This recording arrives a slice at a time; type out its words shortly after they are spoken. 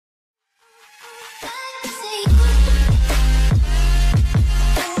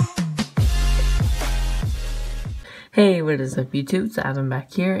Hey, what is up YouTube? It's Adam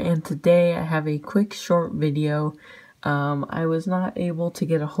back here, and today I have a quick short video. I was not able to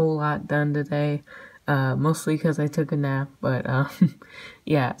get a whole lot done today, mostly because I took a nap, but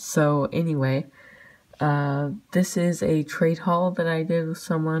yeah, so anyway, this is a trade haul that I did with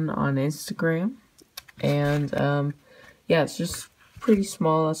someone on Instagram, and yeah, it's just pretty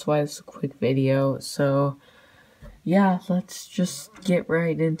small, that's why it's a quick video, so yeah, let's just get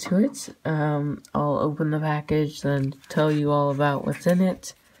right into it. I'll open the package, then tell you all about what's in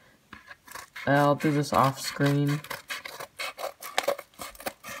it. I'll do this off screen.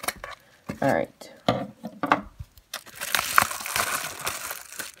 Alright.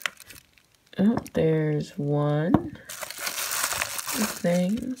 Oh, there's one.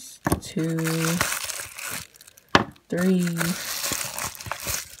 Things. 2, 3,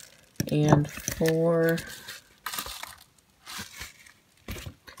 and 4.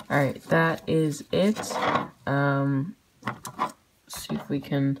 Alright, that is it. See if we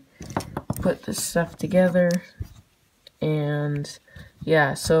can put this stuff together. And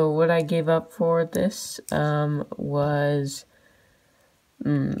yeah, so what I gave up for this was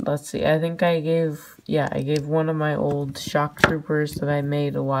let's see, I think I gave one of my old shock troopers that I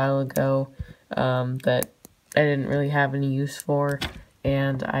made a while ago that I didn't really have any use for,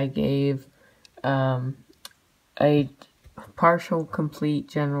 and I gave a partial complete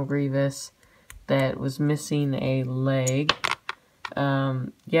General Grievous that was missing a leg.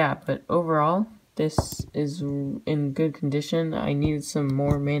 Yeah, but overall, this is in good condition. I needed some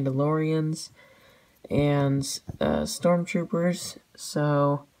more Mandalorians and Stormtroopers,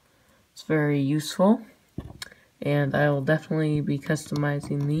 so it's very useful. And I will definitely be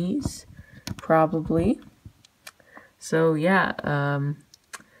customizing these, probably. So yeah,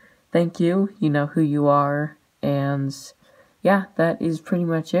 thank you. You know who you are, and yeah, that is pretty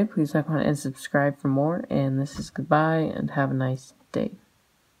much it. Please like, comment, and subscribe for more. And this is goodbye, and have a nice day.